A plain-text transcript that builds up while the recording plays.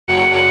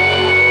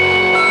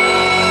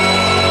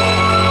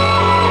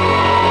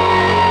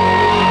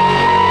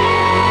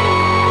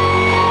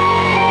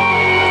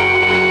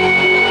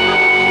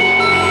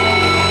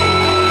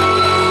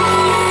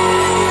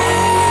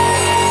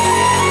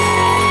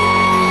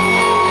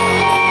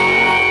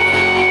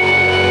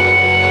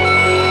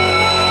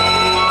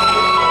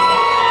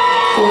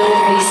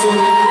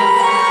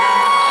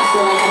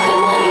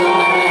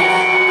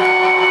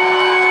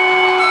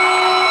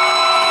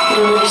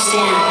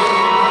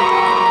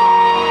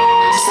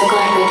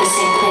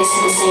lips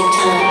at the same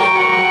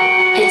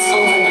time. It's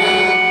over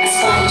now. I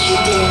spotted you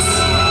dance.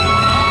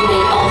 You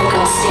made all the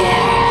girls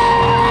stare.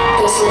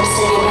 Those lips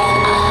and your brown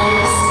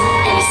eyes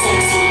and your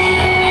sexy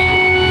hair.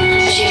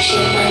 I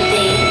shape my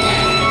thing.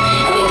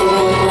 I make the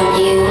world want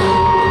you.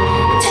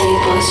 Tell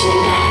your boys you'll be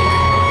back.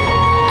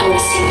 I wanna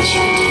see what you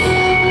can do.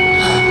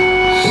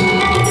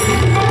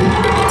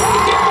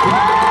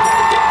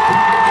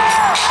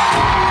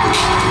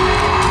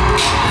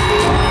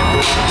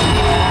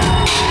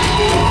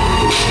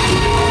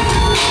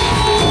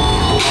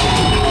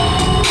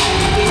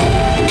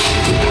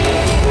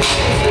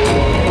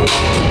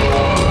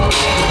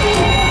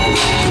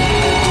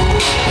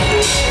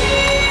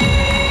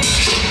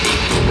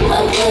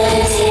 What would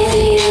it take for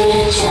you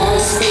to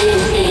just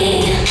leave me?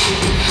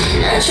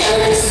 Not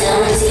trying to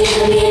sound as if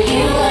me and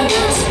you are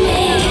meant to be.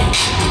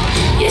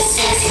 You're a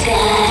sexy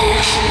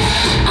guy,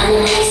 I'm a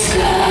nice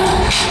girl.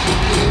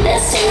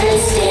 Let's turn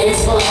this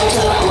dance floor to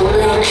our own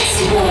little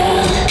nasty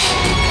world.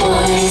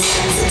 Boys,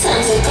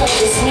 sometimes our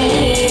culture's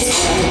needs.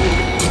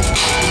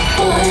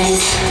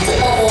 Boys, to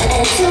love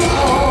and to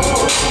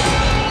hold.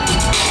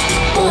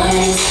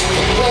 Boys,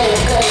 when a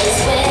girl is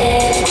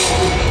with.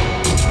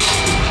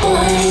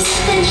 Boys,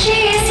 then she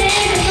is in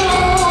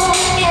control,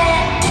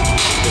 yeah.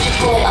 Put your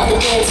boy on the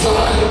dance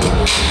floor,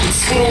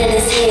 screaming in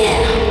his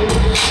ear.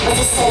 Must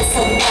have said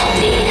something about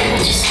me,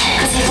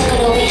 cause he's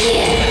looking over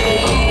here.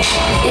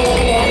 You're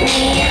looking at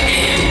me,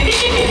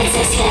 with that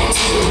sexy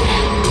attitude.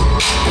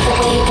 The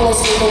way you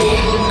boys moving it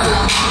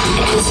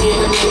puts me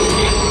in the mood.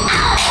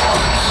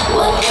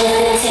 What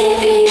would it take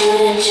for you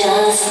to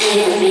just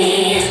leave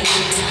me?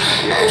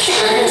 Not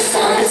trying to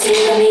sound cause you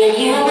me and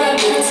you were meant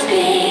to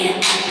be.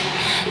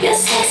 You're a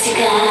sexy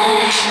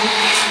guy,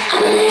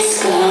 I'm a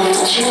nice girl,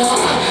 don't you know?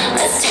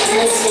 Let's turn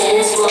this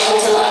dance floor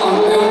to our own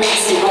little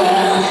nasty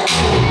world.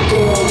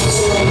 Girls,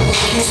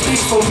 can't speak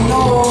for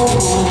no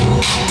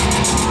one.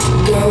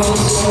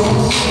 Girls,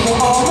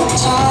 all the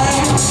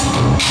time.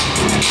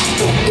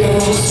 But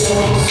girls,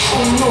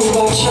 I know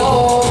about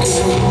your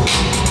girl.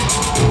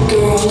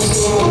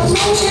 Girls,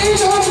 don't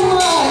change your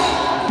mind.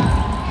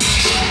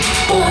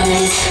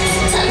 Boys,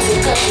 sometimes the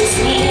girl is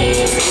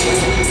needs.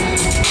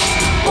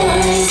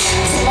 Boys,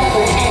 to love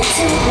and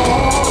to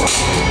hold.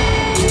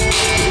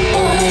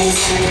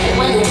 Boys,